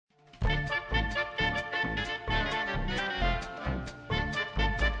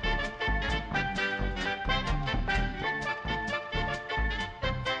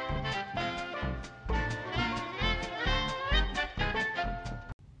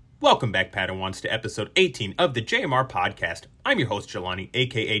Welcome back, Padawans, to episode 18 of the JMR podcast. I'm your host, Jelani,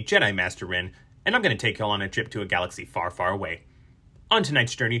 aka Jedi Master Ren, and I'm going to take y'all on a trip to a galaxy far, far away. On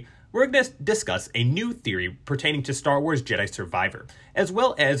tonight's journey, we're going to discuss a new theory pertaining to Star Wars Jedi Survivor, as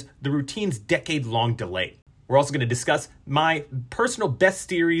well as the routine's decade-long delay. We're also going to discuss my personal best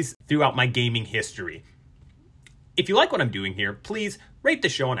theories throughout my gaming history. If you like what I'm doing here, please rate the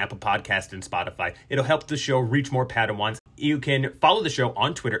show on Apple Podcasts and Spotify. It'll help the show reach more Padawans. You can follow the show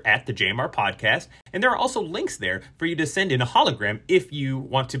on Twitter at the JMR Podcast, and there are also links there for you to send in a hologram if you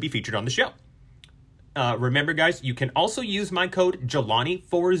want to be featured on the show. Remember, guys, you can also use my code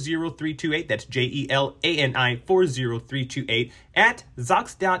Jelani40328, that's Jelani 40328, at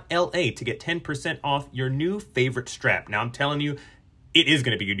Zox.la to get 10% off your new favorite strap. Now, I'm telling you, it is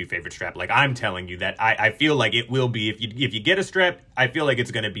going to be your new favorite strap. Like, I'm telling you that I feel like it will be. If you get a strap, I feel like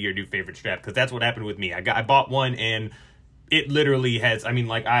it's going to be your new favorite strap, because that's what happened with me. I bought one, and it literally has,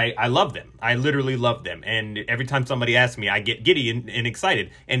 I love them. I literally love them. And every time somebody asks me, I get giddy and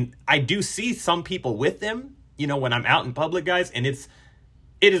excited. And I do see some people with them, when I'm out in public, guys. And it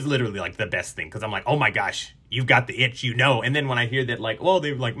is literally like the best thing. Because I'm like, oh my gosh, you've got the itch, And then when I hear that,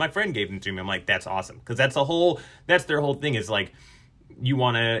 my friend gave them to me, I'm like, that's awesome. Because that's their whole thing is like, you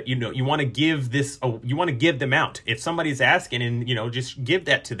want to give them out. If somebody's asking, and just give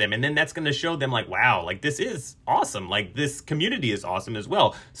that to them, and then that's going to show them like, wow, like this is awesome, like this community is awesome as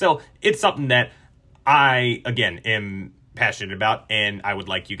well. So it's something that I again am passionate about, and I would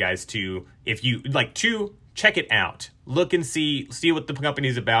like you guys to, if you like, to check it out, look and see what the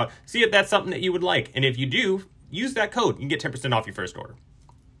company's about, see if that's something that you would like, and if you do, use that code. You can get 10% off your first order.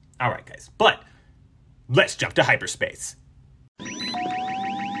 All right, guys, but let's jump to hyperspace.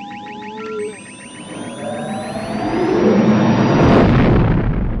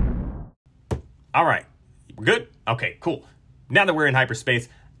 All right, we're good? Okay, cool. Now that we're in hyperspace,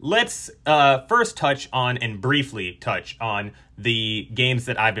 let's first touch on and briefly touch on the games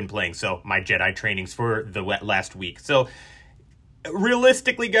that I've been playing. So my Jedi trainings for the last week. So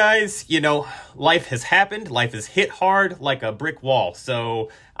realistically, guys, life has happened. Life has hit hard like a brick wall. So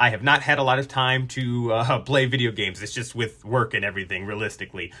I have not had a lot of time to play video games. It's just with work and everything,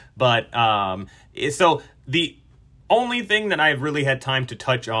 realistically. But so the only thing that I've really had time to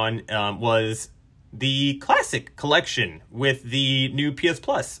touch on was the Classic Collection with the new PS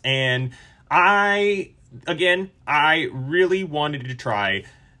Plus. And I really wanted to try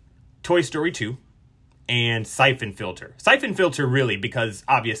Toy Story 2 and Siphon Filter. Siphon Filter, really, because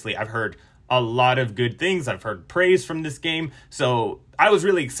obviously I've heard a lot of good things. I've heard praise from this game. So I was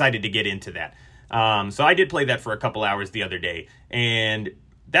really excited to get into that. So I did play that for a couple hours the other day. And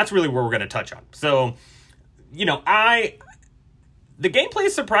that's really where we're going to touch on. So, the gameplay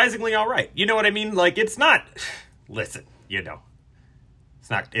is surprisingly all right. You know what I mean? Like, it's not, listen, it's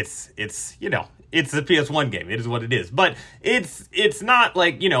not, it's a PS1 game. It is what it is. But it's not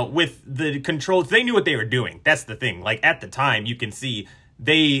like, with the controls, they knew what they were doing. That's the thing. Like, at the time, you can see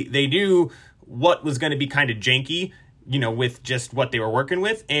they knew what was going to be kind of janky, with just what they were working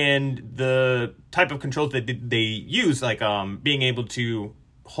with. And the type of controls that they use, like being able to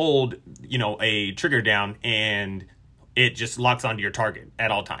hold, a trigger down, and it just locks onto your target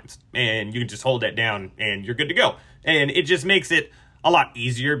at all times, and you can just hold that down and you're good to go. And it just makes it a lot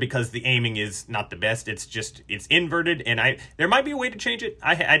easier because the aiming is not the best. It's inverted, and there might be a way to change it.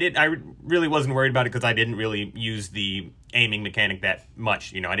 I really wasn't worried about it because I didn't really use the aiming mechanic that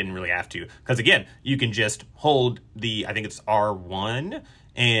much. I didn't really have to, because again, you can just hold I think it's R1,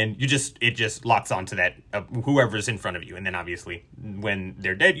 and it just locks onto that whoever's in front of you, and then obviously when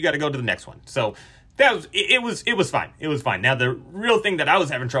they're dead, you got to go to the next one. So it was fine. It was fine. Now, the real thing that I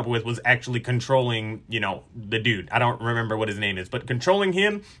was having trouble with was actually controlling, the dude. I don't remember what his name is, but controlling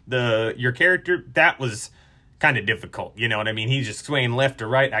him, your character, that was kind of difficult. You know what I mean? He's just swaying left to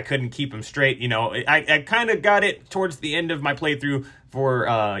right. I couldn't keep him straight. I kind of got it towards the end of my playthrough for,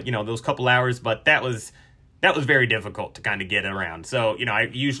 those couple hours, but that was very difficult to kind of get around. So, I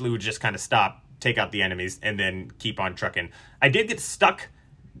usually would just kind of stop, take out the enemies, and then keep on trucking. I did get stuck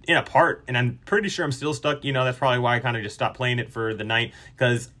in a part, and I'm pretty sure I'm still stuck. That's probably why I kind of just stopped playing it for the night,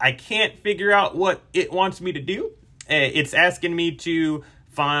 because I can't figure out what it wants me to do. It's asking me to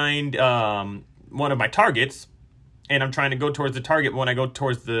find one of my targets, and I'm trying to go towards the target. When I go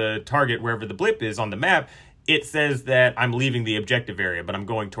towards the target, wherever the blip is on the map, it says that I'm leaving the objective area, but I'm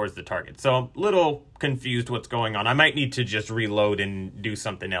going towards the target. So I'm a little confused what's going on. I might need to just reload and do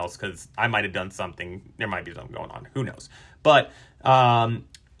something else, because I might have done something. There might be something going on. Who knows? But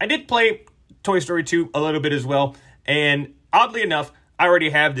I did play Toy Story 2 a little bit as well, and oddly enough, I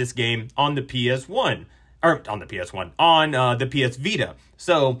already have this game on the PS1, on the PS Vita.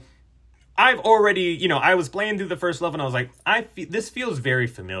 So I've already, I was playing through the first level and I was like, this feels very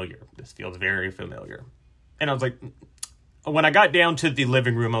familiar. This feels very familiar. And I was like, when I got down to the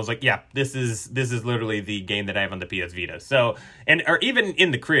living room, I was like, yeah, this is literally the game that I have on the PS Vita. So, or even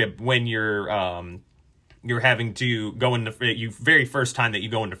in the crib when you're having to go into very first time that you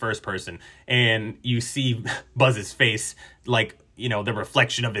go into first person and you see Buzz's face, like, the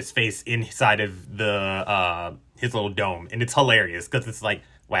reflection of his face inside of the his little dome, and it's hilarious because it's like,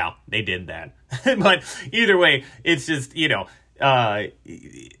 wow, they did that. But either way, it's just, I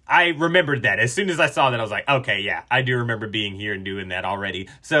remembered that. As soon as I saw that, I was like, okay, yeah, I do remember being here and doing that already.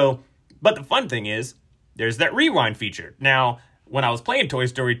 So, but the fun thing is, there's that rewind feature. Now, when I was playing Toy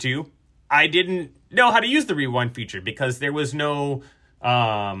Story 2, I didn't know how to use the rewind feature because there was no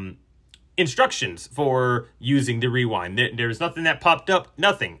instructions for using the rewind. There's nothing that popped up,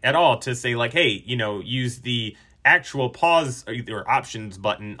 nothing at all to say like, hey, use the actual pause or options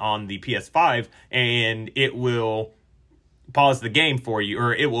button on the PS5 and it will pause the game for you,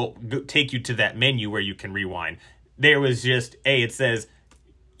 or it will take you to that menu where you can rewind. There was just, it says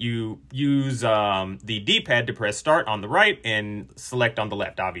you use the D-pad to press start on the right and select on the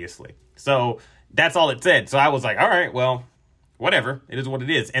left, obviously. So that's all it said. So I was like, all right, well, whatever. It is what it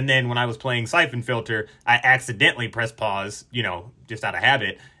is. And then when I was playing Siphon Filter, I accidentally pressed pause, just out of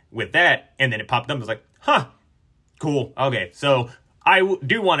habit with that. And then it popped up. I was like, huh, cool. Okay, so I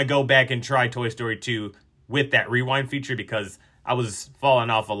do want to go back and try Toy Story 2 with that rewind feature because I was falling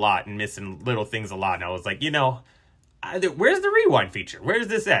off a lot and missing little things a lot. And I was like, where's the rewind feature? Where's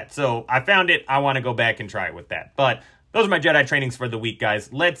this at? So I found it. I want to go back and try it with that. But those are my Jedi trainings for the week,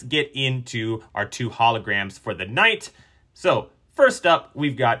 guys. Let's get into our 2 holograms for the night. So first up,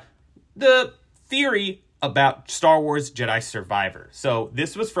 we've got the theory about Star Wars Jedi Survivor. So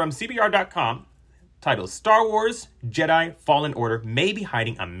this was from CBR.com, titled Star Wars Jedi Fallen Order may be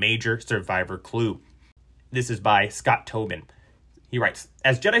hiding a major Survivor clue. This is by Scott Tobin. He writes,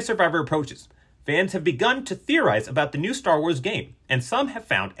 as Jedi Survivor approaches, fans have begun to theorize about the new Star Wars game, and some have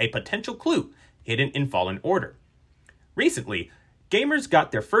found a potential clue hidden in Fallen Order. Recently, gamers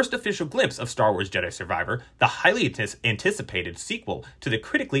got their first official glimpse of Star Wars Jedi Survivor, the highly anticipated sequel to the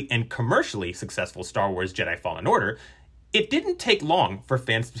critically and commercially successful Star Wars Jedi Fallen Order. It didn't take long for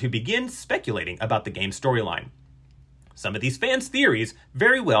fans to begin speculating about the game's storyline. Some of these fans' theories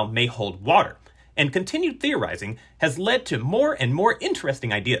very well may hold water, and continued theorizing has led to more and more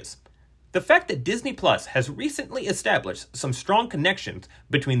interesting ideas. The fact that Disney Plus has recently established some strong connections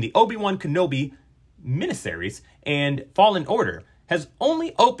between the Obi-Wan Kenobi miniseries and Fallen Order has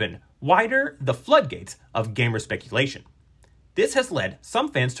only opened wider the floodgates of gamer speculation. This has led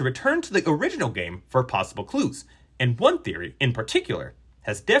some fans to return to the original game for possible clues, and one theory in particular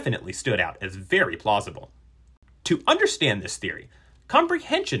has definitely stood out as very plausible. To understand this theory,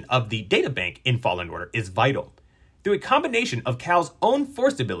 comprehension of the databank in Fallen Order is vital. Through a combination of Cal's own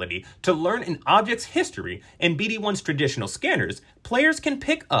Force ability to learn an object's history and BD-1's traditional scanners, players can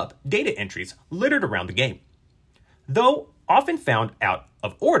pick up data entries littered around the game. Though often found out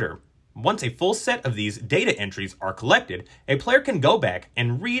of order, once a full set of these data entries are collected, a player can go back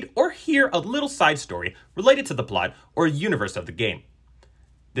and read or hear a little side story related to the plot or universe of the game.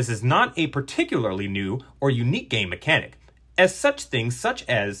 This is not a particularly new or unique game mechanic, as such things such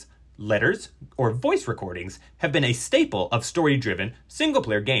as letters or voice recordings have been a staple of story-driven,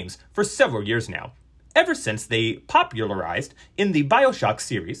 single-player games for several years now, ever since they popularized in the BioShock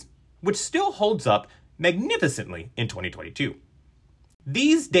series, which still holds up magnificently in 2022.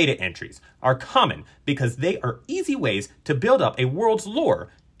 These data entries are common because they are easy ways to build up a world's lore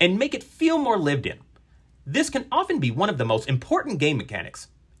and make it feel more lived in. This can often be one of the most important game mechanics,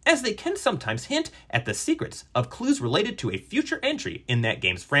 as they can sometimes hint at the secrets of clues related to a future entry in that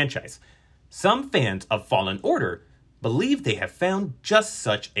game's franchise. Some fans of Fallen Order believe they have found just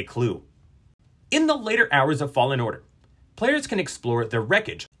such a clue. In the later hours of Fallen Order, players can explore the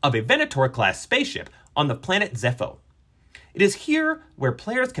wreckage of a Venator-class spaceship on the planet Zepho. It is here where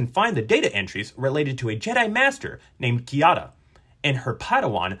players can find the data entries related to a Jedi Master named Kiara and her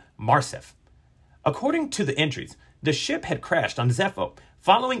Padawan Marsef. According to the entries, the ship had crashed on Zepho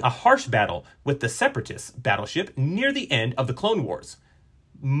following a harsh battle with the Separatist battleship near the end of the Clone Wars.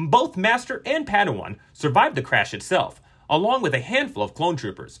 Both Master and Padawan survived the crash itself, along with a handful of clone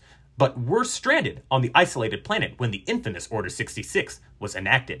troopers, but were stranded on the isolated planet when the infamous Order 66 was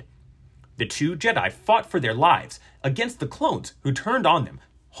enacted. The two Jedi fought for their lives against the clones who turned on them,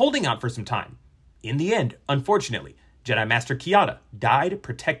 holding out for some time. In the end, unfortunately, Jedi Master Kiara died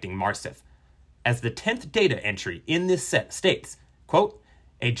protecting Marsef. As the 10th data entry in this set states, quote,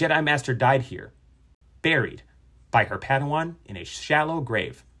 a Jedi Master died here, buried by her Padawan in a shallow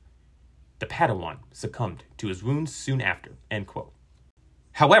grave. The Padawan succumbed to his wounds soon after, end quote.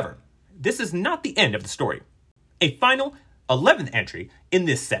 However, this is not the end of the story. A final 11th entry in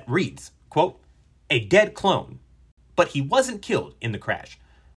this set reads, quote, a dead clone, but he wasn't killed in the crash.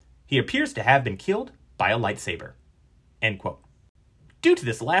 He appears to have been killed by a lightsaber, end quote. Due to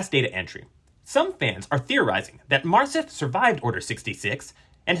this last data entry, some fans are theorizing that Marcif survived Order 66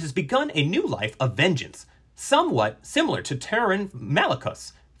 and has begun a new life of vengeance, somewhat similar to Terran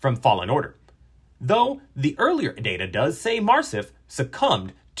Malachus from Fallen Order. Though the earlier data does say Marcif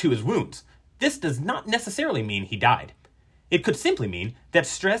succumbed to his wounds, this does not necessarily mean he died. It could simply mean that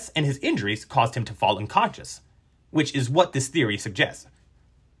stress and his injuries caused him to fall unconscious, which is what this theory suggests.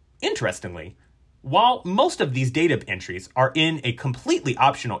 Interestingly, while most of these data entries are in a completely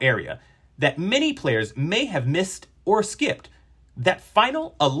optional area that many players may have missed or skipped, that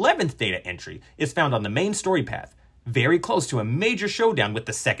final 11th data entry is found on the main story path, very close to a major showdown with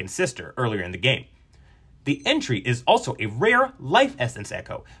the second sister earlier in the game. The entry is also a rare life essence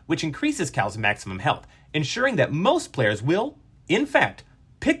echo, which increases Cal's maximum health, ensuring that most players will, in fact,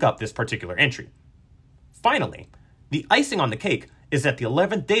 pick up this particular entry. Finally, the icing on the cake is that the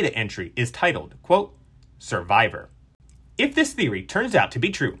 11th data entry is titled, quote, Survivor. If this theory turns out to be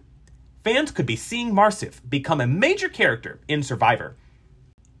true, fans could be seeing Marcif become a major character in Survivor.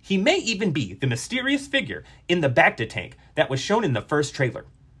 He may even be the mysterious figure in the Bacta tank that was shown in the first trailer.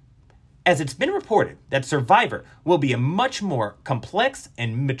 As it's been reported that Survivor will be a much more complex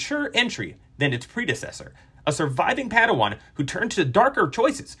and mature entry than its predecessor, a surviving Padawan who turned to darker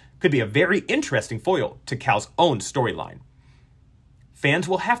choices could be a very interesting foil to Cal's own storyline. Fans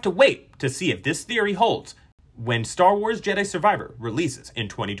will have to wait to see if this theory holds when Star Wars Jedi Survivor releases in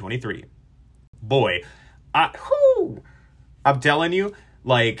 2023. Boy, I'm telling you,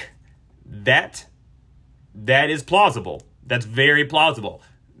 like, that is plausible. That's very plausible.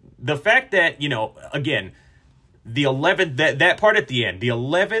 The fact that, again, the 11th, that part at the end, the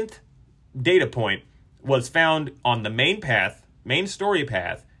 11th data point was found on the main story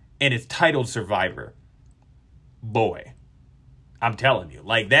path, and it's titled Survivor. Boy, I'm telling you,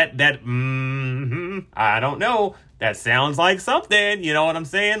 like I don't know. That sounds like something, you know what I'm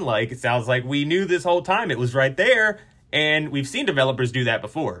saying? Like, it sounds like we knew this whole time. It was right there, and we've seen developers do that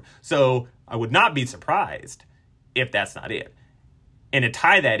before. So I would not be surprised if that's not it. And to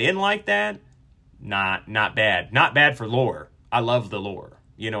tie that in like that, not bad. Not bad for lore. I love the lore.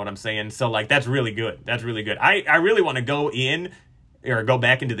 You know what I'm saying? So, like, that's really good. That's really good. I really want to go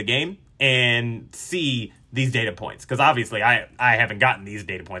back into the game and see these data points. Because obviously, I haven't gotten these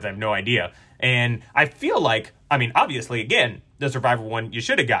data points. I have no idea. And I feel like, obviously, again, the Survivor one you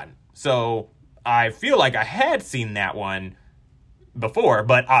should have gotten. So I feel like I had seen that one before.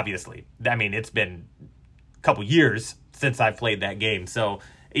 But obviously, it's been a couple years since I've played that game. So,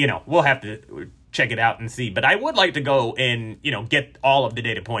 we'll have to check it out and see. But I would like to go and, get all of the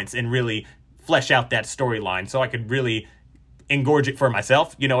data points and really flesh out that storyline so I could really engorge it for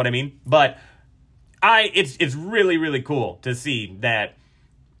myself. You know what I mean? But it's really, really cool to see that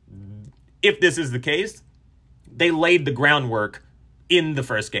if this is the case, they laid the groundwork in the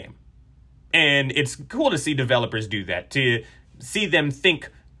first game. And it's cool to see developers do that, to see them think,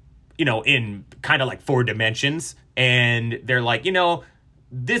 in kind of like 4 dimensions. And they're like,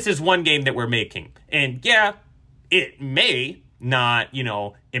 this is one game that we're making. And yeah, it may not,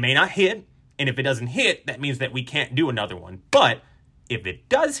 it may not hit. And if it doesn't hit, that means that we can't do another one. But if it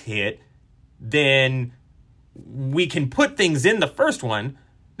does hit, then we can put things in the first one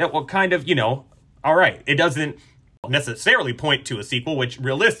that will kind of, all right, it doesn't necessarily point to a sequel, which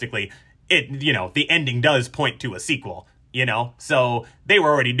realistically, the ending does point to a sequel, so they were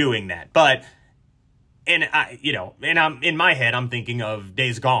already doing that. But, and I'm in my head, I'm thinking of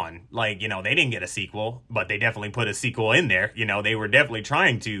Days Gone. Like, they didn't get a sequel, but they definitely put a sequel in there. They were definitely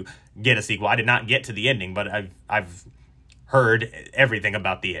trying to get a sequel. I did not get to the ending, but I've heard everything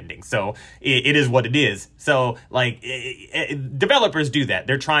about the ending. So it is what it is. So, like, developers do that.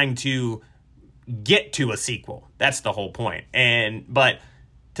 They're trying to get to a sequel. That's the whole point. But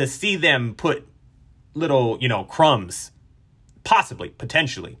to see them put little, crumbs, possibly,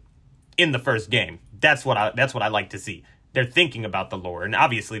 potentially, in the first game, that's what I like to see. They're thinking about the lore, and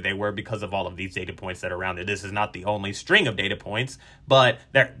obviously they were, because of all of these data points that are around it. This is not the only string of data points, but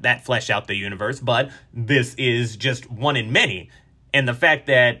that flesh out the universe, but this is just one in many. And the fact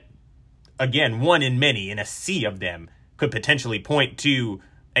that, again, one in many in a sea of them could potentially point to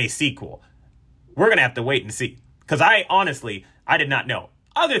a sequel. We're going to have to wait and see, because I did not know.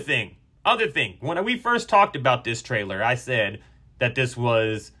 Other thing, when we first talked about this trailer, I said that this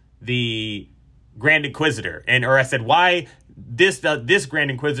was the Grand Inquisitor, or I said, why this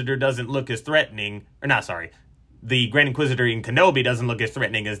Grand Inquisitor doesn't look as threatening, or not, sorry, the Grand Inquisitor in Kenobi doesn't look as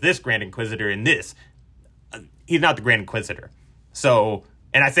threatening as this Grand Inquisitor in this. He's not the Grand Inquisitor. So,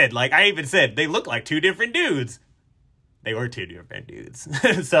 and I even said, they look like two different dudes. They were two different dudes.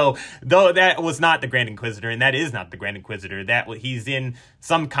 So, though that was not the Grand Inquisitor, and that is not the Grand Inquisitor, he's in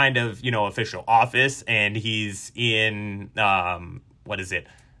some kind of, official office, and he's in,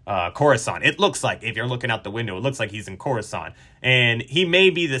 Coruscant. It looks like, if you're looking out the window, it looks like he's in Coruscant. And he may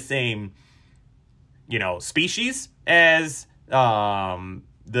be the same, species as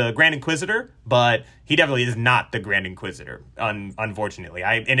the Grand Inquisitor, but he definitely is not the Grand Inquisitor, unfortunately.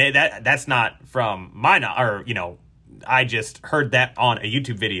 That's not from my, I just heard that on a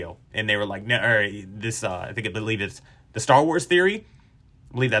YouTube video, and they were like, no, I believe it's the Star Wars Theory.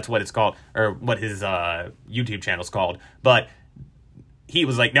 I believe that's what it's called, or what his YouTube channel's called. But he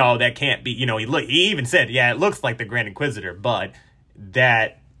was like, no, that can't be, he even said, yeah, it looks like the Grand Inquisitor, but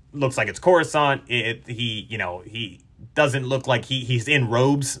that looks like it's Coruscant. He doesn't look like he's in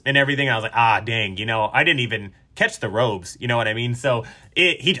robes and everything. I was like, dang, I didn't even catch the robes. You know what I mean? So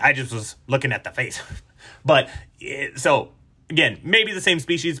I just was looking at the face. But so again, maybe the same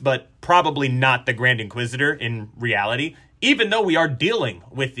species, but probably not the Grand Inquisitor in reality, even though we are dealing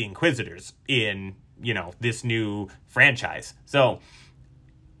with the Inquisitors in, this new franchise. So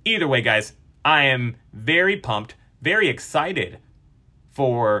either way, guys, I am very pumped, very excited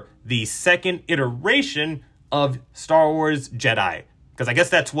for the second iteration of Star Wars Jedi, because I guess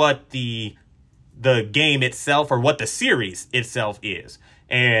that's what the game itself, or what the series itself is.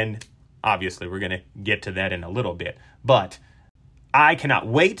 And obviously, we're going to get to that in a little bit. But I cannot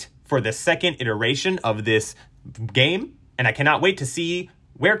wait for the second iteration of this game. And I cannot wait to see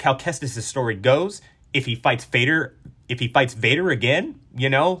where Cal Kestis' story goes. If he fights Vader again,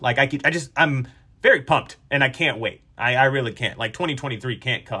 I'm very pumped. And I can't wait. I really can't. 2023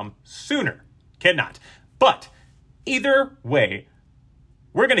 can't come sooner. Cannot. But either way,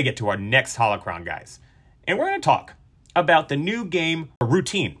 we're going to get to our next holocron, guys. And we're going to talk about the new game,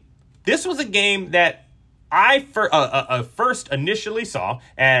 Routine. This was a game that I first initially saw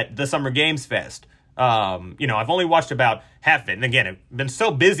at the Summer Games Fest. I've only watched about half of it. And again, I've been so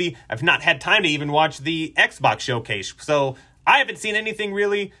busy, I've not had time to even watch the Xbox showcase. So I haven't seen anything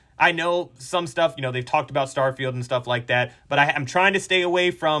really. I know some stuff, they've talked about Starfield and stuff like that. But I'm trying to stay away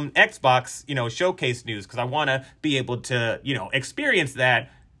from Xbox, showcase news, because I want to be able to, experience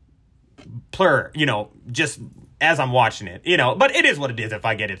that just as I'm watching it, but it is what it is if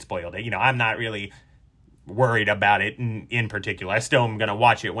I get it spoiled. I'm not really worried about it in particular. I still am going to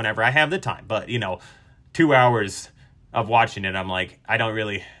watch it whenever I have the time. But, 2 hours of watching it, I'm like, I don't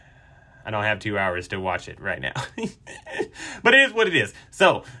have 2 hours to watch it right now. But it is what it is.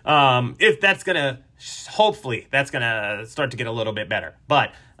 So, if that's going to, hopefully, that's going to start to get a little bit better.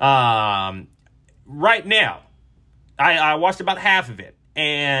 But right now, I watched about half of it.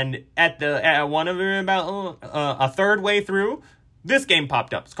 And at one of them, about a third way through, this game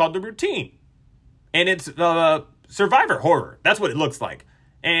popped up. It's called The Routine. And it's survivor horror. That's what it looks like.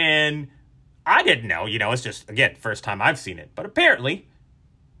 And I didn't know, it's just, again, first time I've seen it. But apparently,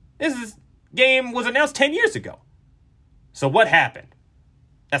 this game was announced 10 years ago. So what happened?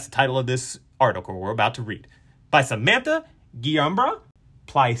 That's the title of this article we're about to read. By Samantha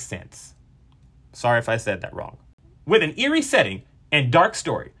Guiambra-Plaisance. Sorry if I said that wrong. With an eerie setting and dark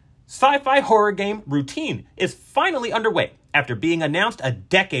story, sci-fi horror game Routine is finally underway after being announced a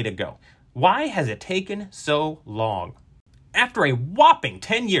decade ago. Why has it taken so long? After a whopping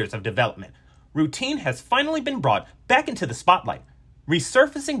 10 years of development, Routine has finally been brought back into the spotlight,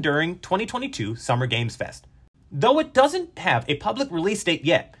 resurfacing during 2022 Summer Games Fest. Though it doesn't have a public release date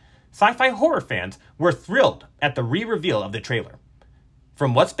yet, sci-fi horror fans were thrilled at the re-reveal of the trailer.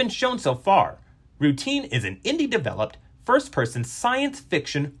 From what's been shown so far, Routine is an indie-developed, first-person science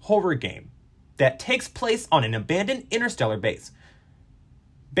fiction horror game that takes place on an abandoned interstellar base.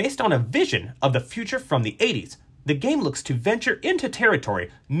 Based on a vision of the future from the 80s, the game looks to venture into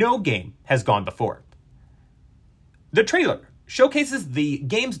territory no game has gone before. The trailer showcases the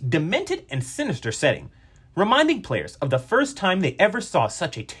game's demented and sinister setting, reminding players of the first time they ever saw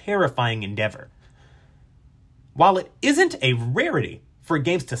such a terrifying endeavor. While it isn't a rarity for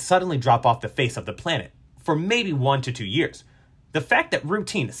games to suddenly drop off the face of the planet for maybe 1 to 2 years, the fact that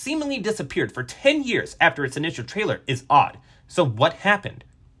Routine seemingly disappeared for 10 years after its initial trailer is odd. So what happened?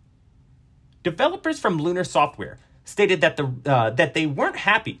 Developers from Lunar Software stated that they weren't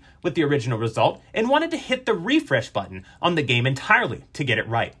happy with the original result and wanted to hit the refresh button on the game entirely to get it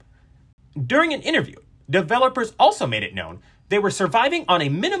right. During an interview, developers also made it known they were surviving on a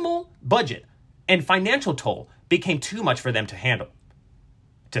minimal budget and financial toll became too much for them to handle.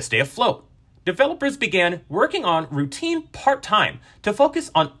 To stay afloat, developers began working on routine part-time to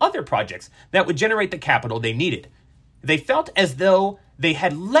focus on other projects that would generate the capital they needed. They felt as though they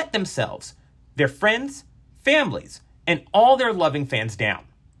had let themselves, their friends, families, and all their loving fans down.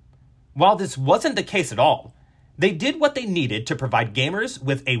 While this wasn't the case at all, they did what they needed to provide gamers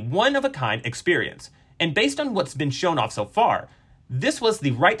with a one-of-a-kind experience, and based on what's been shown off so far, this was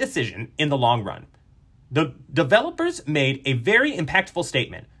the right decision in the long run. The developers made a very impactful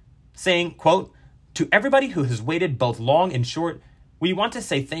statement, saying, quote, "To everybody who has waited both long and short, we want to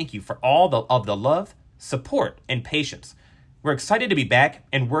say thank you for all of the love, support, and patience. We're excited to be back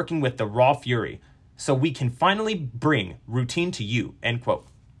and working with the raw fury, so we can finally bring routine to you," end quote.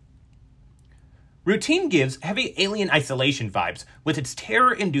 Routine gives heavy Alien Isolation vibes with its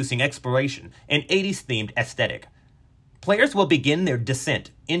terror-inducing exploration and 80s-themed aesthetic. Players will begin their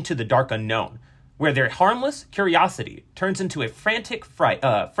descent into the dark unknown, where their harmless curiosity turns into a frantic fight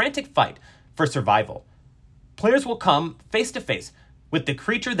for survival. Players will come face-to-face with the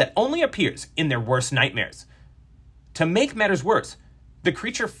creature that only appears in their worst nightmares. To make matters worse, the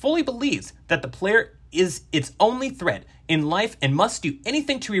creature fully believes that the player is its only threat in life and must do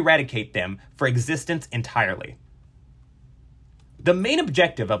anything to eradicate them for existence entirely. The main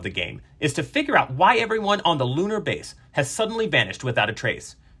objective of the game is to figure out why everyone on the lunar base has suddenly vanished without a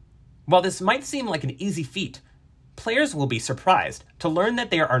trace. While this might seem like an easy feat, players will be surprised to learn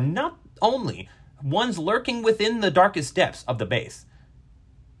that there are not only ones lurking within the darkest depths of the base.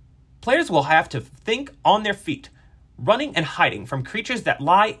 Players will have to think on their feet, running and hiding from creatures that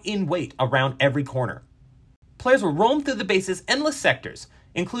lie in wait around every corner. Players will roam through the base's endless sectors,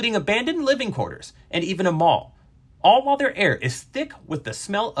 including abandoned living quarters and even a mall, all while their air is thick with the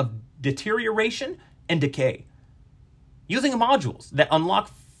smell of deterioration and decay. Using modules that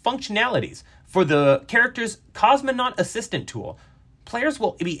unlock functionalities for the character's Cosmonaut Assistant tool, players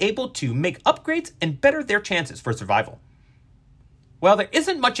will be able to make upgrades and better their chances for survival. While there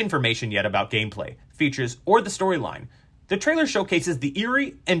isn't much information yet about gameplay, features, or the storyline, the trailer showcases the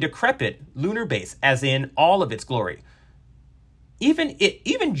eerie and decrepit lunar base as in all of its glory.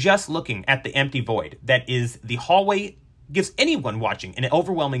 Even just looking at the empty void that is the hallway gives anyone watching an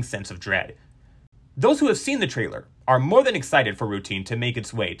overwhelming sense of dread. Those who have seen the trailer are more than excited for Routine to make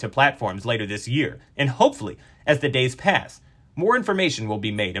its way to platforms later this year, and hopefully, as the days pass, more information will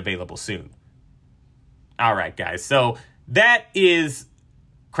be made available soon. Alright guys, so that is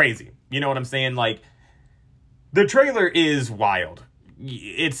crazy. You know what I'm saying? Like, the trailer is wild.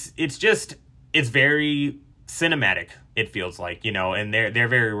 It's very cinematic, it feels like, you know, and they're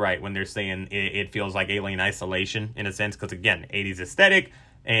very right when they're saying it feels like Alien Isolation in a sense, because again, 80s aesthetic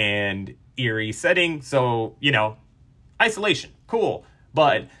and eerie setting, so, you know, isolation, cool,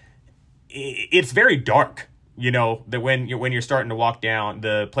 but it's very dark, you know, that when you're starting to walk down,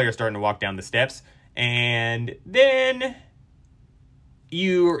 the player's starting to walk down the steps, and then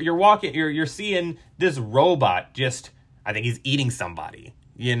you're seeing this robot just, I think he's eating somebody,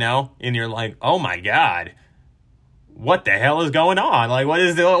 you know, and you're like, oh my god, what the hell is going on? Like, what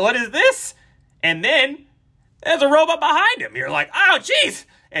is this? And then there's a robot behind him. You're like, oh jeez,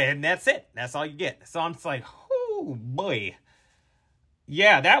 and that's it. That's all you get. So I'm just like, oh boy,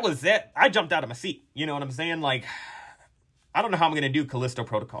 yeah, that was it. I jumped out of my seat. You know what I'm saying? Like, I don't know how I'm gonna do Callisto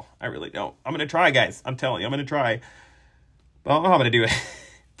Protocol. I really don't. I'm gonna try, guys. I'm telling you, I'm gonna try. But I don't know how I'm gonna do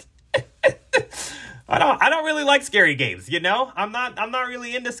it. I don't really like scary games, you know? I'm not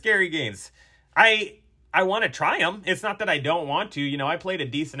really into scary games. I want to try them. It's not that I don't want to. You know, I played a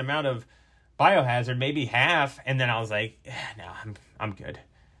decent amount of Biohazard, maybe half, and then I was like, no, I'm good.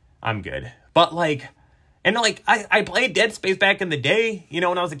 I'm good. But like, and like, I played Dead Space back in the day, you know,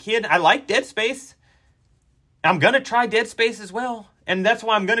 when I was a kid. I liked Dead Space. I'm gonna try Dead Space as well. And that's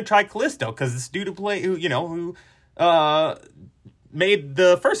why I'm gonna try Callisto, because this dude who made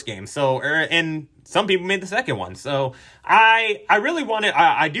the first game. So, and some people made the second one. So I really want to,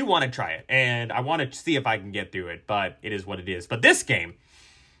 I do want to try it, and I want to see if I can get through it, but it is what it is. But this game,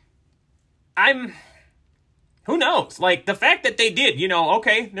 who knows? Like, the fact that they did, you know,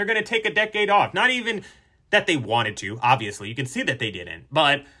 okay, they're going to take a decade off. Not even that they wanted to, obviously. You can see that they didn't,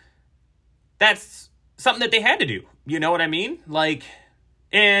 but that's something that they had to do. You know what I mean? Like,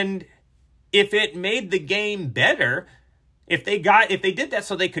 and if it made the game better, if they did that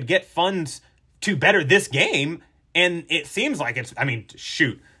so they could get funds to better this game, and it seems like it's, I mean,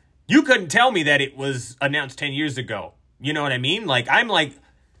 shoot, you couldn't tell me that it was announced 10 years ago. You know what I mean? Like, I'm like,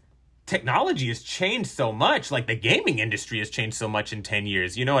 technology has changed so much. Like, the gaming industry has changed so much in 10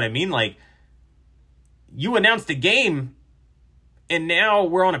 years. You know what I mean? Like, you announced a game And now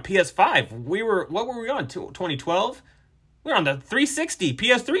we're on a PS5. What were we on? 2012? We're on the 360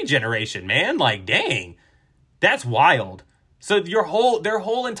 PS3 generation, man. Like, dang. That's wild. So their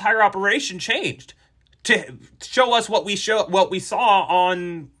whole entire operation changed to show us what we saw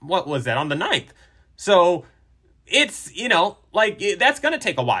on, what was that, on the 9th. So it's, that's going to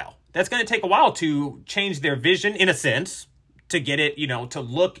take a while. That's going to take a while to change their vision, in a sense, to get it, to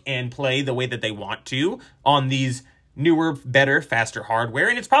look and play the way that they want to on these newer, better, faster hardware.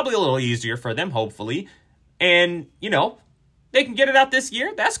 And it's probably a little easier for them, hopefully. And, they can get it out this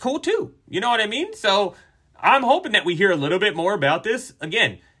year. That's cool too. You know what I mean? So I'm hoping that we hear a little bit more about this.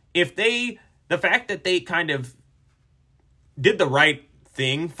 Again, the fact that they kind of did the right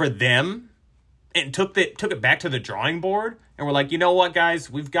thing for them and took it back to the drawing board and we're like, you know what,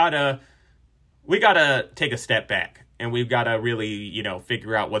 guys, we gotta take a step back and we've got to really,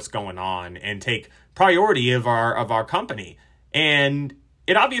 figure out what's going on and take priority of our company. And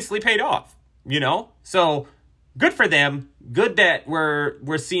it obviously paid off, so good for them. Good that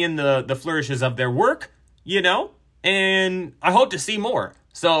we're seeing the flourishes of their work, and I hope to see more.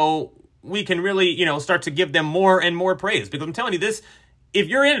 So we can really, start to give them more and more praise. Because I'm telling you this, if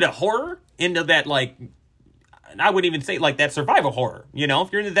you're into horror, into that, like, I wouldn't even say like that survival horror,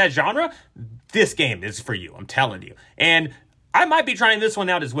 if you're into that genre, this game is for you. I'm telling you. And I might be trying this one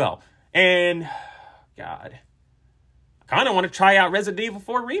out as well. And God, I kind of want to try out Resident Evil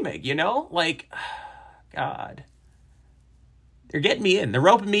 4 Remake, like, God, they're getting me in. They're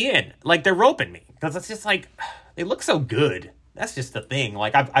roping me in. Like, they're roping me. Because it's just like, they look so good. That's just the thing.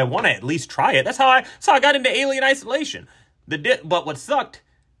 Like, I want to at least try it. That's how I got into Alien Isolation. But what sucked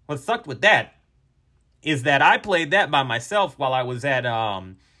with that is that I played that by myself while I was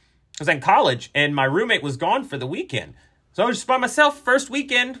in college, and my roommate was gone for the weekend. So I was just by myself first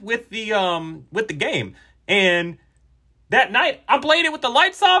weekend with the game. And that night, I'm playing it with the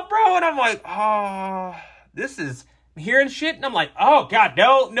lights off, bro, and I'm like, oh, this is, I'm hearing shit, and I'm like, oh, God,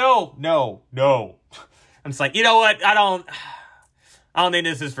 no. I'm just like, you know what, I don't think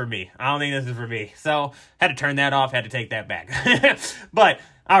this is for me. So, had to turn that off, had to take that back. But,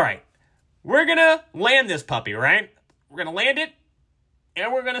 all right, we're going to land this puppy, right? We're going to land it,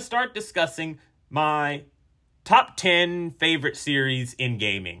 and we're going to start discussing my top 10 favorite series in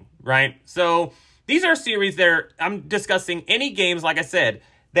gaming, right? So, these are series I'm discussing any games, like I said,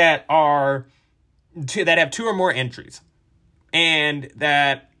 that have 2 or more entries. And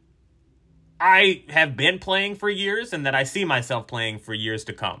that I have been playing for years and that I see myself playing for years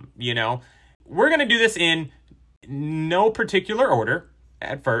to come, We're going to do this in no particular order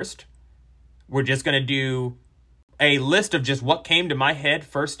at first. We're just going to do a list of just what came to my head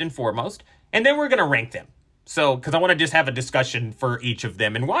first and foremost. And then we're going to rank them. So, because I want to just have a discussion for each of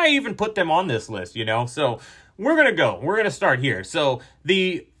them and why I even put them on this list, So, we're going to start here. So,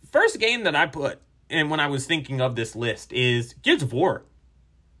 the first game that I put in when I was thinking of this list is Gears of War.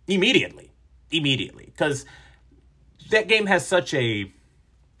 Immediately. Because that game has such a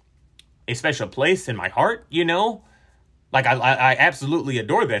special place in my heart, Like, I absolutely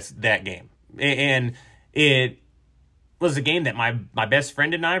adore that game. And it was a game that my best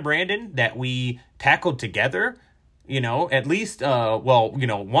friend and I, Brandon, that we tackled together, at least,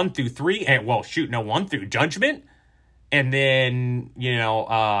 1 through 3, and 1 through Judgment. And then,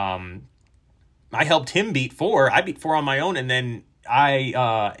 I helped him beat 4. I beat 4 on my own, and then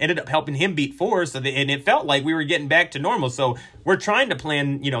I ended up helping him beat 4, and it felt like we were getting back to normal. So we're trying to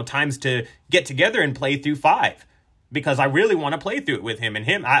plan, times to get together and play through 5. Because I really want to play through it with him and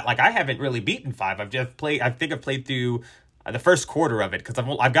him. I haven't really beaten 5. I think I've played through the first quarter of it because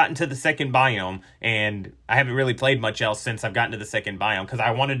I've gotten to the second biome and I haven't really played much else since I've gotten to the second biome because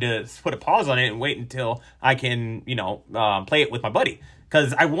I wanted to put a pause on it and wait until I can, play it with my buddy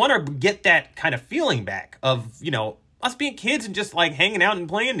because I want to get that kind of feeling back of, us being kids and just like hanging out and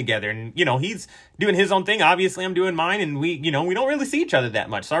playing together. And, he's doing his own thing. Obviously I'm doing mine and we don't really see each other that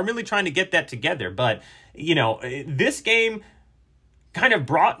much. So I'm really trying to get that together. But, this game kind of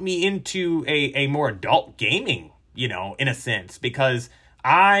brought me into a more adult gaming, in a sense, because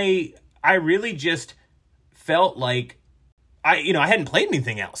I really just felt like I hadn't played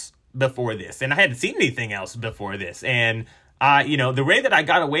anything else before this and I hadn't seen anything else before this. And, the way that I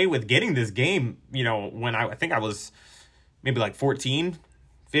got away with getting this game, when I think I was maybe like 14,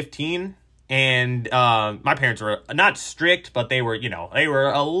 15, and my parents were not strict, but they were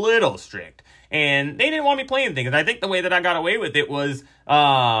a little strict. And they didn't want me playing things. And I think the way that I got away with it was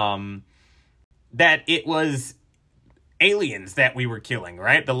that it was aliens that we were killing,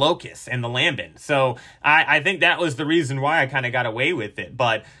 right? The locusts and the lambent. So I think that was the reason why I kind of got away with it.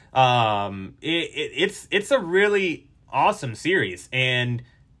 But it's a really awesome series, and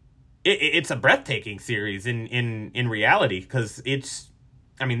it's a breathtaking series in reality, because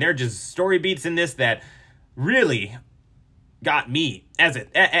there are just story beats in this that really got me as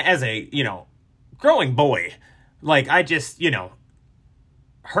a growing boy. Like, I just,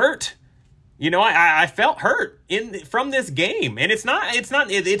 hurt. I felt hurt from this game, and it's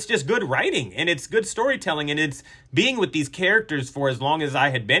just good writing, and it's good storytelling, and it's being with these characters for as long as I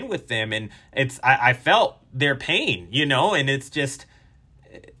had been with them, and I felt their pain, and it's just,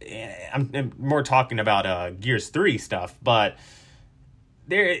 I'm more talking about Gears 3 stuff, but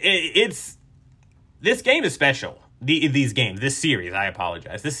this game is special. This series, I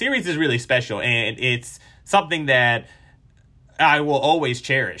apologize. This series is really special, and it's something that I will always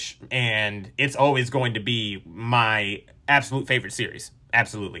cherish, and it's always going to be my absolute favorite series.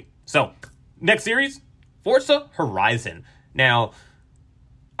 Absolutely. So, next series, Forza Horizon. Now,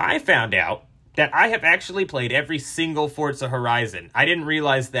 I found out that I have actually played every single Forza Horizon. I didn't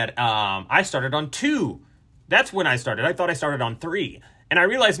realize that I started on 2. That's when I started. I thought I started on 3. And I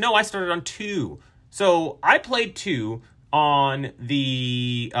realized, no, I started on 2. So, I played 2 on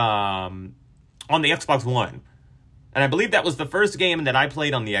the Xbox One. And I believe that was the first game that I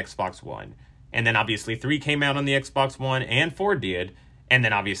played on the Xbox One. And then obviously 3 came out on the Xbox One, and 4 did. And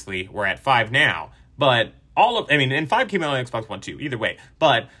then obviously we're at 5 now. But and 5 came out on Xbox One too, either way.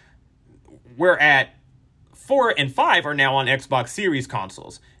 But we're at 4 and 5 are now on Xbox Series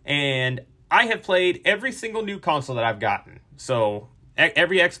consoles. And I have played every single new console that I've gotten. So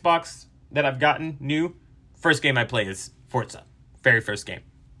every Xbox that I've gotten new, first game I play is Forza. Very first game.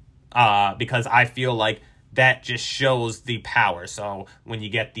 Because I feel like that just shows the power. So when you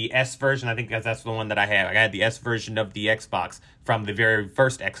get the S version, I think that's the one that I have. I had the S version of the Xbox from the very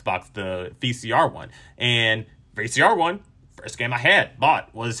first Xbox, the VCR one. And VCR one, first game I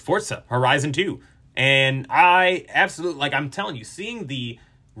bought was Forza Horizon 2. And I absolutely, I'm telling you, seeing the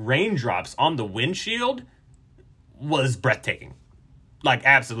raindrops on the windshield was breathtaking.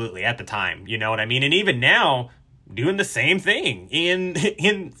 Absolutely, at the time, you know what I mean? And even now, doing the same thing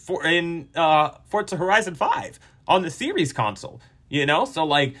in Forza Horizon 5 on the series console,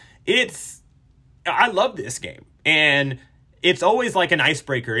 So, I love this game. And it's always like an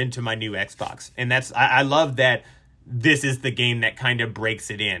icebreaker into my new Xbox. And I love that this is the game that kind of breaks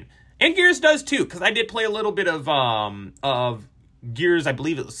it in. And Gears does too, because I did play a little bit of Gears, I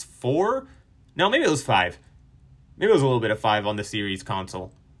believe it was 4? No, maybe it was 5. Maybe it was a little bit of 5 on the series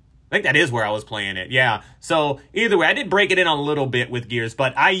console. I think that is where I was playing it, yeah. So, either way, I did break it in a little bit with Gears,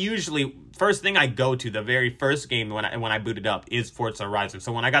 but I usually, first thing I go to, the very first game when I boot it up, is Forza Horizon.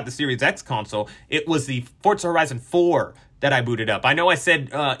 So when I got the Series X console, it was the Forza Horizon 4 that I booted up. I know I said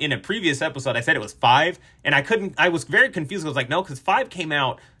in a previous episode, I said it was 5, and I was very confused. I was like, no, because 5 came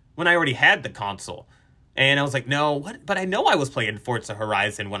out when I already had the console. And I was like, no, what? But I know I was playing Forza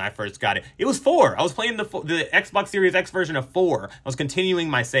Horizon when I first got it. It was 4. I was playing the Xbox Series X version of 4. I was continuing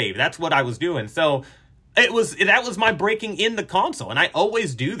my save. That's what I was doing. So that was my breaking in the console. And I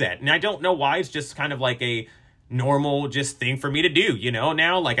always do that. And I don't know why. It's just kind of like a normal just thing for me to do.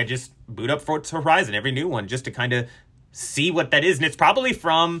 Now, I just boot up Forza Horizon, every new one, just to kind of see what that is. And it's probably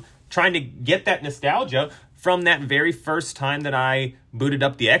from trying to get that nostalgia from that very first time that I booted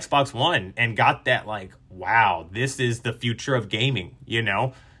up the Xbox One and got that, wow, this is the future of gaming,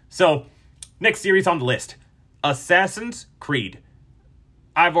 So, next series on the list, Assassin's Creed.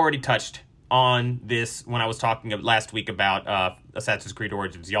 I've already touched on this when I was talking last week about Assassin's Creed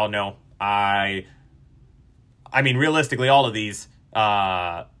Origins. Y'all know, realistically, all of these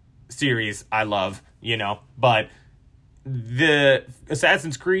series I love, but the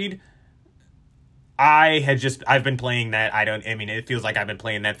Assassin's Creed, I've been playing that. It feels like I've been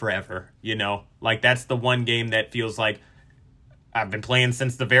playing that forever, that's the one game that feels like I've been playing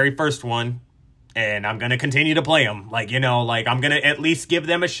since the very first one, and I'm going to continue to play them. I'm going to at least give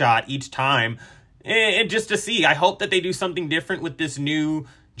them a shot each time, and just to see. I hope that they do something different with this new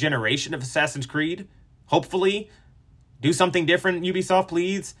generation of Assassin's Creed. Hopefully, do something different, Ubisoft,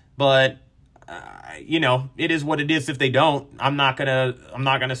 please. But it is what it is. If they don't, I'm not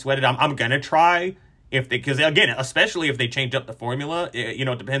gonna sweat it. I'm gonna try. Because again, especially if they change up the formula,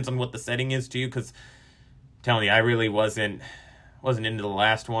 it depends on what the setting is too. Because I'm telling you, I really wasn't into the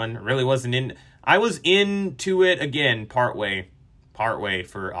last one. Really wasn't in. I was into it again, partway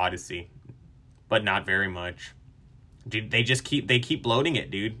for Odyssey, but not very much. Dude, they keep bloating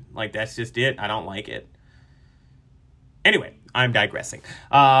it, dude. That's just it. I don't like it. Anyway, I'm digressing.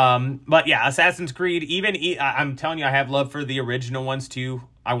 But yeah, Assassin's Creed. I'm telling you, I have love for the original ones too.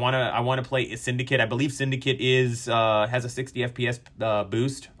 I wanna play Syndicate. I believe Syndicate has a 60 FPS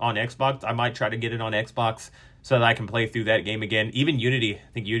boost on Xbox. I might try to get it on Xbox so that I can play through that game again. Even Unity,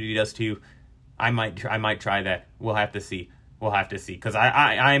 I think Unity does too. I might try that. We'll have to see. Because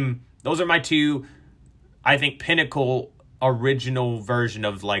I'm those are my two, I think, pinnacle original version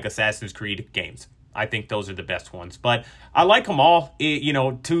of like Assassin's Creed games. I think those are the best ones. But I like them all,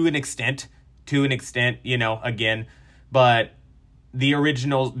 to an extent, again. But the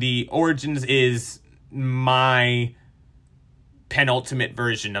Origins is my penultimate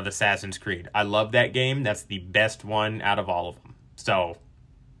version of Assassin's Creed. I love that game. That's the best one out of all of them. So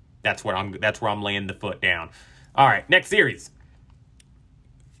that's where I'm laying the foot down. All right, next series.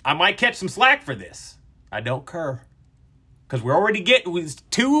 I might catch some slack for this. I don't care. Because we're already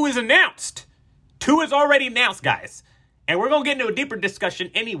 2 is announced. 2 is already announced, guys. And we're going to get into a deeper discussion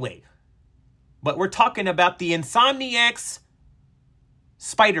anyway. But we're talking about the Insomniacs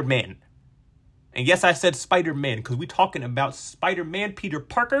Spider-Man. And yes, I said Spider-Man because we're talking about Spider-Man Peter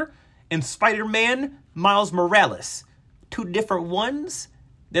Parker and Spider-Man Miles Morales. 2 different ones.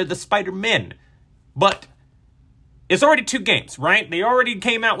 They're the Spider-Men. But it's already 2 games, right? They already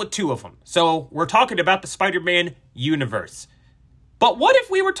came out with 2 of them. So we're talking about the Spider-Man universe. But what if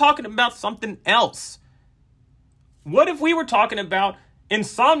we were talking about something else? What if we were talking about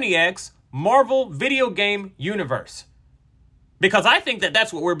Insomniac's Marvel video game universe? Because I think that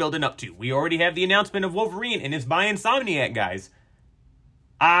that's what we're building up to. We already have the announcement of Wolverine, and it's by Insomniac, guys.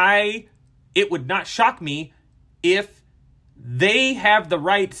 It would not shock me if they have the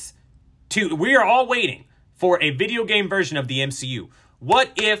rights to... We are all waiting for a video game version of the MCU.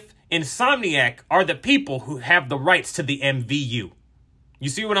 What if Insomniac are the people who have the rights to the MVU? You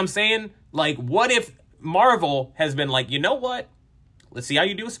see what I'm saying? Like, what if Marvel has been like, you know what? Let's see how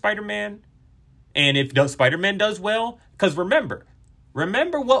you do with Spider-Man. And if Spider-Man does well, because remember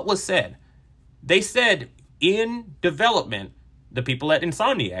what was said. They said in development, the people at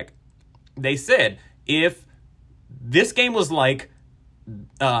Insomniac, they said if this game was like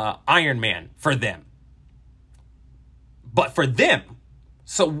Iron Man for them. But for them.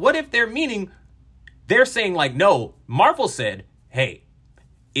 So what if they're saying like, no, Marvel said, hey,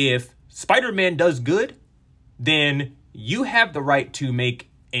 if Spider-Man does good, then you have the right to make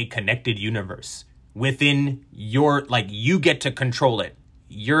a connected universe within your, like, you get to control it.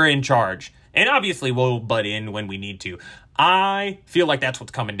 You're in charge. And obviously we'll butt in when we need to. I feel like that's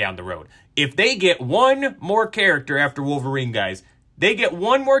what's coming down the road. If they get one more character after Wolverine, guys, they get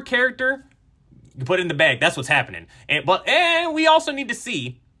one more character, you put it in the bag. That's what's happening. And we also need to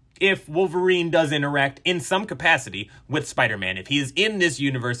see if Wolverine does interact in some capacity with Spider-Man, if he is in this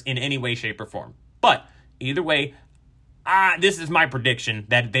universe in any way, shape, or form. But either way, this is my prediction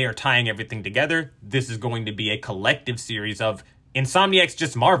that they are tying everything together. This is going to be a collective series of Insomniac's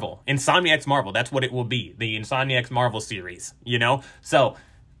just Marvel. Insomniac's Marvel. That's what it will be. The Insomniac's Marvel series, So,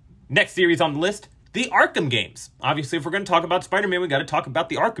 next series on the list, the Arkham games. Obviously, if we're going to talk about Spider-Man, we got to talk about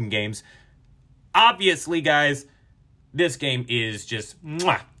the Arkham games. Obviously, guys, this game is just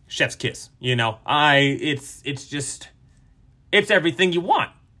mwah, chef's kiss. It's everything you want.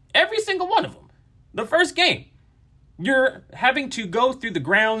 Every single one of them. The first game, you're having to go through the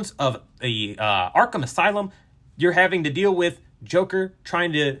grounds of the Arkham Asylum. You're having to deal with Joker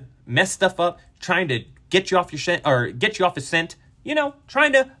trying to mess stuff up, trying to get you off your scent,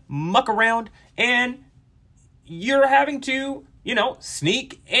 trying to muck around, and you're having to,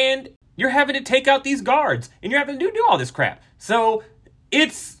 sneak, and you're having to take out these guards, and you're having to do all this crap. So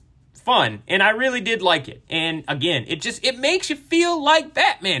it's fun, and I really did like it. And again, it makes you feel like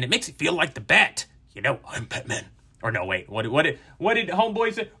Batman. It makes you feel like the Bat. I'm Batman. Or no, wait, what did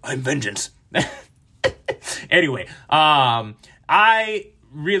Homeboy say? I'm Vengeance. Anyway, I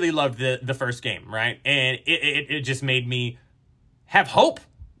really loved the first game, right? And it just made me have hope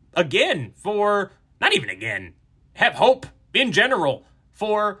again have hope in general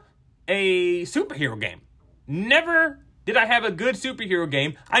for a superhero game. Never did I have a good superhero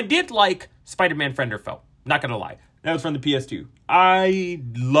game. I did like Spider-Man Friend or Foe. Not gonna lie. That was from the PS2. I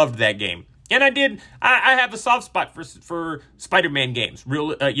loved that game. And I have a soft spot for Spider-Man games,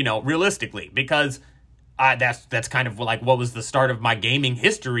 realistically, because that's kind of like what was the start of my gaming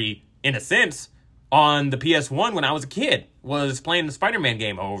history, in a sense, on the PS1 when I was a kid, was playing the Spider-Man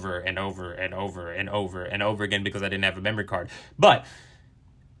game over and over and over and over and over again because I didn't have a memory card. But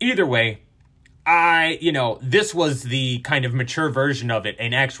either way, this was the kind of mature version of it,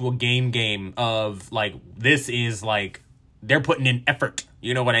 an actual game of, like, this is, like, they're putting in effort.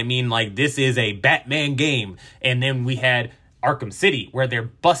 You know what I mean? Like, this is a Batman game. And then we had Arkham City, where they're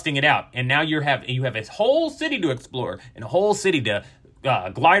busting it out. And now you have a whole city to explore and a whole city to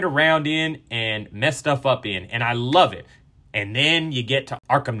glide around in and mess stuff up in. And I love it. And then you get to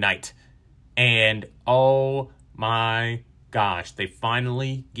Arkham Knight. And oh my gosh, they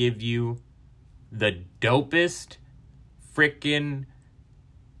finally give you the dopest freaking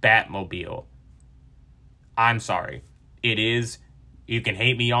Batmobile. I'm sorry. It is. You can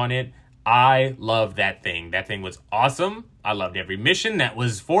hate me on it. I love that thing. That thing was awesome. I loved every mission that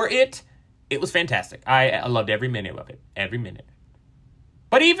was for it. It was fantastic. I loved every minute of it. Every minute.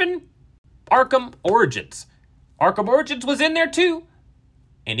 But even Arkham Origins. Arkham Origins was in there too.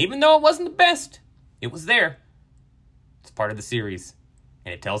 And even though it wasn't the best, it was there. It's part of the series.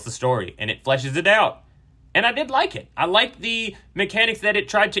 And it tells the story. And it fleshes it out. And I did like it. I liked the mechanics that it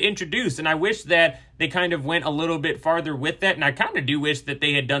tried to introduce. And I wish that they kind of went a little bit farther with that. And I kind of do wish that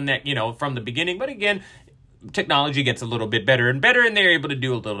they had done that, from the beginning. But again, technology gets a little bit better and better. And they're able to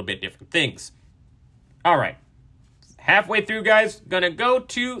do a little bit different things. All right. Halfway through, guys. Gonna go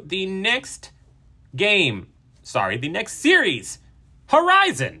to the next game. Sorry, the next series.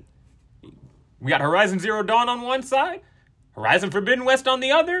 Horizon. We got Horizon Zero Dawn on one side. Horizon Forbidden West on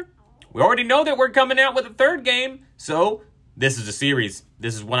the other. We already know that we're coming out with a third game, so this is a series.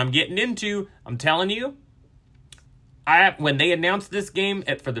 This is what I'm getting into. I'm telling you, when they announced this game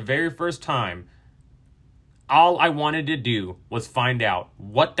for the very first time, all I wanted to do was find out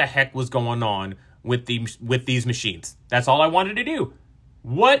what the heck was going on with these machines. That's all I wanted to do.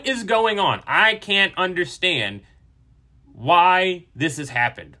 What is going on? I can't understand why this has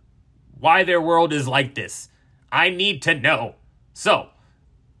happened. Why their world is like this. I need to know. So,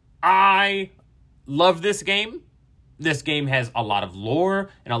 I love this game. This game has a lot of lore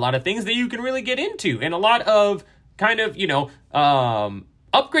and a lot of things that you can really get into and a lot of kind of,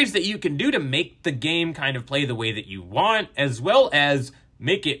 upgrades that you can do to make the game kind of play the way that you want, as well as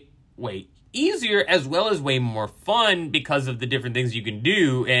make it way easier, as well as way more fun because of the different things you can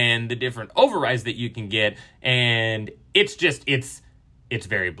do and the different overrides that you can get. And it's just, it's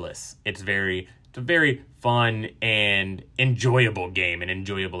very bliss. It's a very fun and enjoyable game, an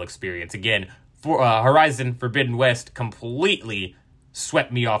enjoyable experience. Again, for Horizon Forbidden West completely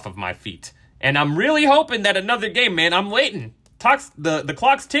swept me off of my feet. And I'm really hoping that another game, man, I'm waiting. The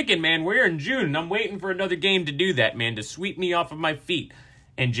clock's ticking, man. We're in June, and I'm waiting for another game to do that, man, to sweep me off of my feet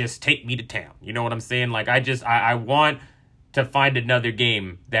and just take me to town. You know what I'm saying? Like, I want to find another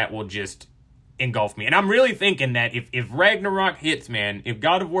game that will just engulf me. And I'm really thinking that if Ragnarok hits, man, if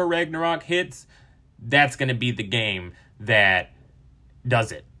God of War Ragnarok hits, that's going to be the game that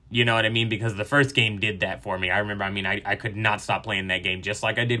does it. You know what I mean? Because the first game did that for me. I remember, I could not stop playing that game just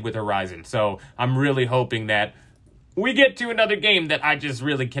like I did with Horizon. So I'm really hoping that we get to another game that I just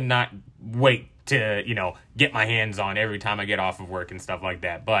really cannot wait to, get my hands on every time I get off of work and stuff like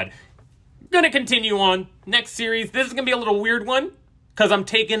that. But going to continue on. Next series. This is going to be a little weird one because I'm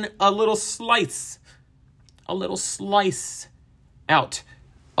taking a little slice out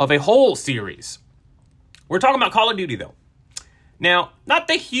of a whole series. We're talking about Call of Duty, though. Now, not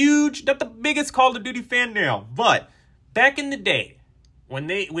the biggest Call of Duty fan now, but back in the day, when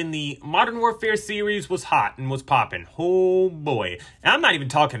the Modern Warfare series was hot and was popping, oh boy. And I'm not even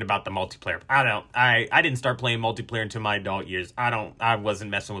talking about the multiplayer. I didn't start playing multiplayer until my adult years. I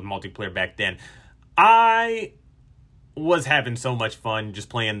wasn't messing with multiplayer back then. I was having so much fun just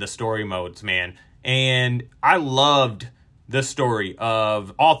playing the story modes, man. And I loved the story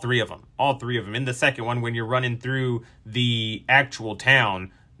of all three of them. In the second one, when you're running through the actual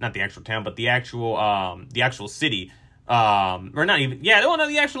town, not the actual town, but the actual city, or not even, the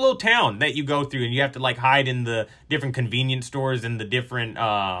actual little town that you go through, and you have to like hide in the different convenience stores and the different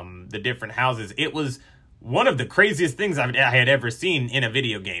houses. It was one of the craziest things I had ever seen in a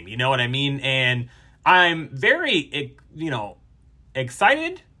video game. You know what I mean? And I'm very,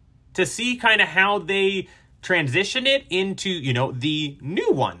 excited to see kind of how they transition it into, the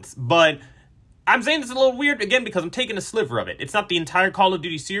new ones. But I'm saying it's a little weird, again, because I'm taking a sliver of it. It's not the entire Call of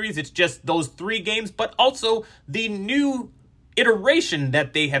Duty series. It's just those 3 games, but also the new iteration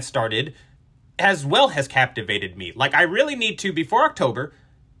that they have started as well has captivated me. Like, I really need to, before October,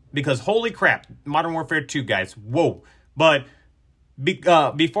 because holy crap, Modern Warfare 2, guys, whoa. But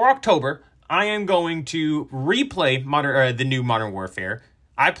before October, I am going to replay the new Modern Warfare.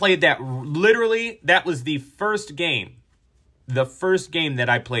 I played that, literally, that was the first game that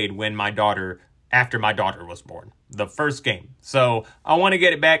I played after my daughter was born. The first game. So I want to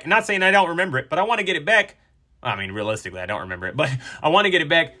get it back. Not saying I don't remember it, but I want to get it back. I mean, realistically, I don't remember it, but I want to get it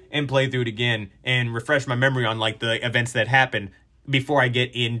back and play through it again and refresh my memory on like the events that happened before I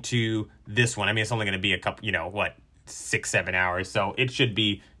get into this one. I mean, it's only going to be a couple, 6-7 hours. So it should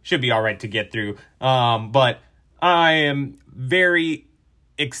be all right to get through. But I am very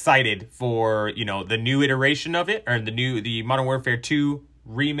excited for, the new iteration of it, or the Modern Warfare 2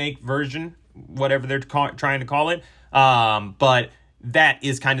 remake version, whatever they're trying to call it. But that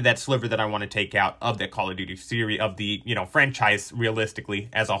is kind of that sliver that I want to take out of the Call of Duty series, of the, franchise realistically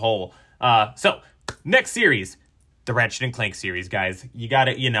as a whole. So next series, the Ratchet and Clank series, guys. You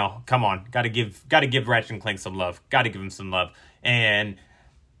gotta, come on, gotta give Ratchet and Clank some love. Gotta give them some love. And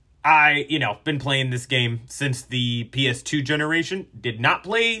I, been playing this game since the PS2 generation. Did not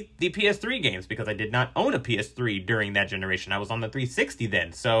play the PS3 games because I did not own a PS3 during that generation. I was on the 360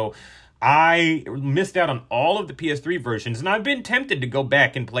 then. So I missed out on all of the PS3 versions, and I've been tempted to go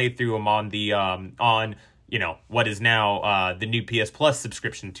back and play through them on the, what is now the new PS Plus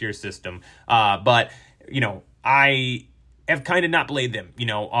subscription tier system. But, I have kind of not played them,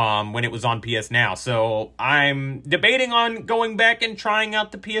 when it was on PS Now. So I'm debating on going back and trying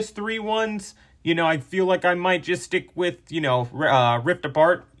out the PS3 ones. I feel like I might just stick with, Rift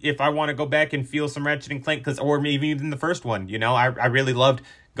Apart if I want to go back and feel some Ratchet and Clank, or maybe even the first one. I really loved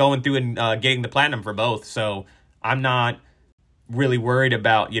going through and getting the platinum for both. So I'm not really worried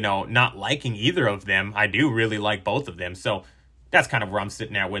about, not liking either of them. I do really like both of them. So that's kind of where I'm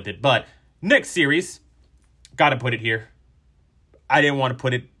sitting at with it. But next series, got to put it here. I didn't want to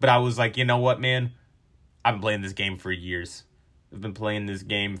put it, but I was like, you know what, man? I've been playing this game for years. I've been playing this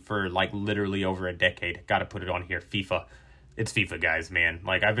game for literally over a decade. Got to put it on here. FIFA. It's FIFA, guys, man.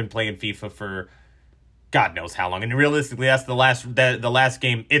 I've been playing FIFA for God knows how long. And realistically, that's the last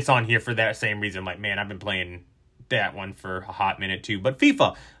game. It's on here for that same reason. Man, I've been playing that one for a hot minute too. But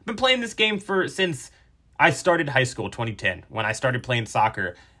FIFA, I've been playing this game since I started high school, 2010, when I started playing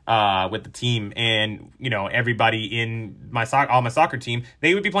soccer with the team. And, everybody in on my soccer team,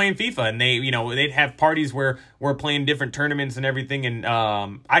 they would be playing FIFA, and they'd have parties where we're playing different tournaments and everything. And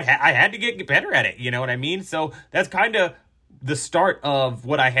I had to get better at it. You know what I mean? So that's kind of the start of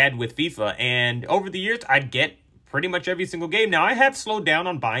what I had with FIFA. And over the years, I'd get pretty much every single game. Now, I have slowed down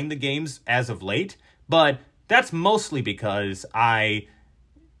on buying the games as of late, but that's mostly because I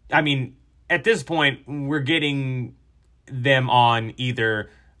mean, at this point, we're getting them on either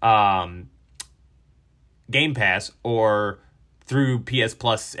Game Pass or through PS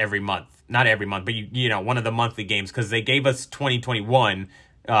Plus every month. Not every month, but one of the monthly games, because they gave us 2021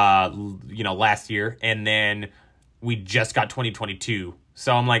 last year, and then we just got 2022.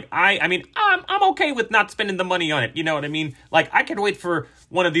 So I'm like, I'm okay with not spending the money on it. You know what I mean? I could wait for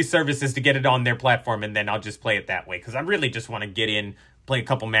one of these services to get it on their platform, and then I'll just play it that way, because I really just want to get in, play a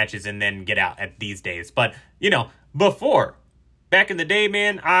couple matches, and then get out at these days. But, before, back in the day,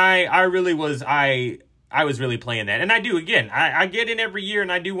 man, I was really playing that. And I do, again, I get in every year,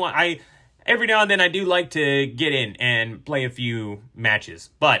 and every now and then I do like to get in and play a few matches.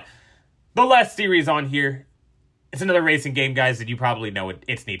 But the last series on here, it's another racing game, guys, that you probably know it.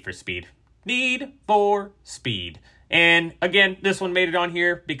 It's Need for Speed. Need for Speed. And again, this one made it on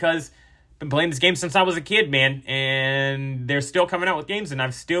here because I've been playing this game since I was a kid, man. And they're still coming out with games, and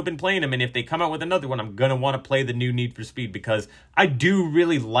I've still been playing them. And if they come out with another one, I'm going to want to play the new Need for Speed, because I do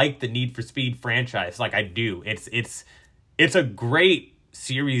really like the Need for Speed franchise. I do. It's a great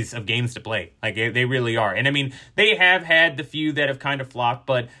series of games to play. They really are. And I mean, they have had the few that have kind of flopped,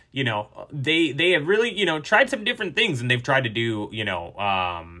 but they have really tried some different things, and they've tried to do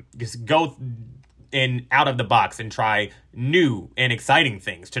just go in out of the box and try new and exciting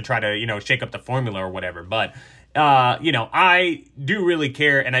things to try to shake up the formula or whatever. But I do really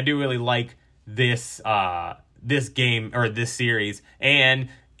care, and I do really like this game, or this series, and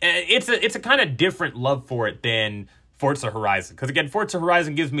it's a kind of different love for it than Forza Horizon. Because again, Forza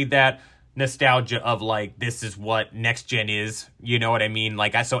Horizon gives me that nostalgia of this is what next gen is. You know what I mean?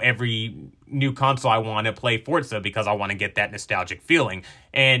 So every new console I want to play Forza because I want to get that nostalgic feeling.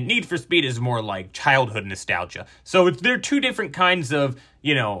 And Need for Speed is more like childhood nostalgia. So they're two different kinds of,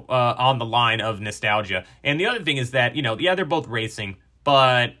 on the line of nostalgia. And the other thing is that, they're both racing,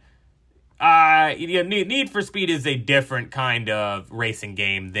 but Need for Speed is a different kind of racing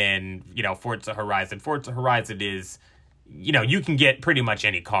game than, Forza Horizon. Forza Horizon is, you can get pretty much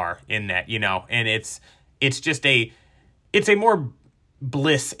any car in that, and it's a more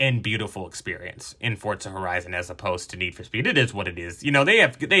bliss and beautiful experience in Forza Horizon as opposed to Need for Speed. It is what it is.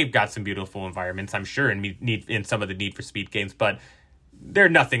 They've got some beautiful environments, I'm sure, in some of the Need for Speed games, but they're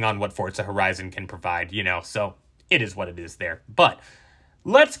nothing on what Forza Horizon can provide, so it is what it is there. But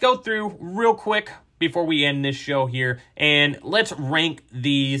let's go through real quick before we end this show here, and let's rank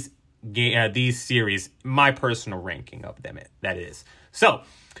these series, my personal ranking of them, that is. So,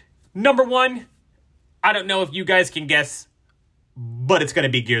 number one, I don't know if you guys can guess, but it's going to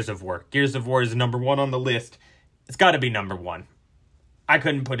be Gears of War. Gears of War is number one on the list. It's got to be number one. I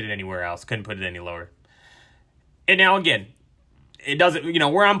couldn't put it anywhere else. Couldn't put it any lower. And now, again, it doesn't,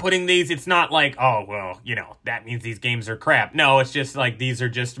 where I'm putting these, it's not like, oh, well, that means these games are crap. No, it's just like, these are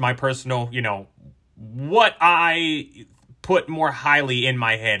just my personal, what I put more highly in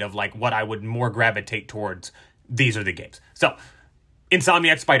my head of like what I would more gravitate towards. These are the games. So,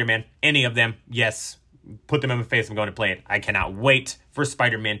 Insomniac, Spider-Man, any of them, yes, put them in my face. I'm going to play it. I cannot wait for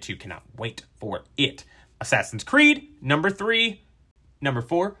Spider-Man 2. Cannot wait for it. Assassin's Creed, number 3. Number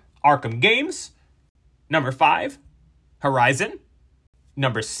 4, Arkham Games. Number 5, Horizon.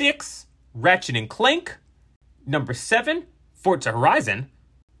 Number 6, Ratchet and Clank. Number 7, Forza Horizon.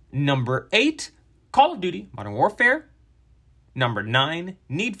 Number 8, Call of Duty Modern Warfare. Number 9,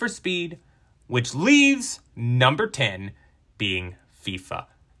 Need for Speed. Which leaves number 10 being FIFA.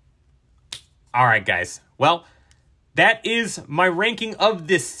 All right, guys. Well, that is my ranking of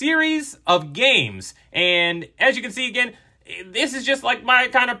this series of games. And as you can see, again, this is just like my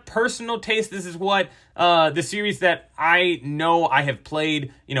kind of personal taste. This is what the series that I know I have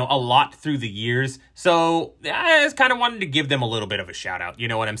played, a lot through the years. So I just kind of wanted to give them a little bit of a shout out. You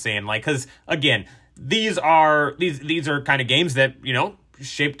know what I'm saying? Like, because again, these are kind of games that,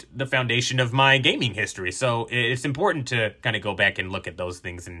 shaped the foundation of my gaming history. So it's important to kind of go back and look at those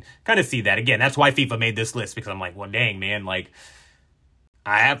things and kind of see that. Again, that's why FIFA made this list, because I'm like, well, dang, man, like,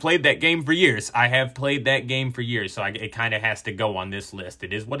 I have played that game for years. So it kind of has to go on this list.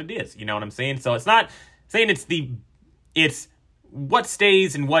 It is what it is. You know what I'm saying? So it's not saying it's what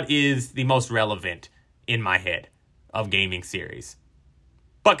stays and what is the most relevant in my head of gaming series.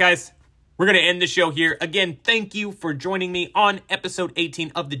 But guys, we're going to end the show here. Again, thank you for joining me on episode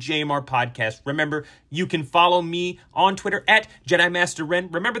 18 of the JMR podcast. Remember, you can follow me on Twitter at Jedi Master Ren.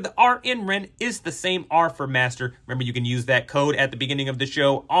 Remember, the R in Ren is the same R for Master. Remember, you can use that code at the beginning of the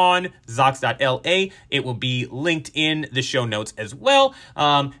show on Zox.la. It will be linked in the show notes as well.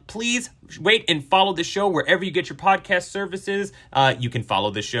 Please wait and follow the show wherever you get your podcast services. You can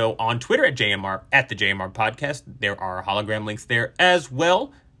follow the show on Twitter at the JMR podcast. There are hologram links there as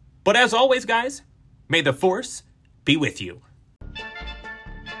well. But as always, guys, may the Force be with you.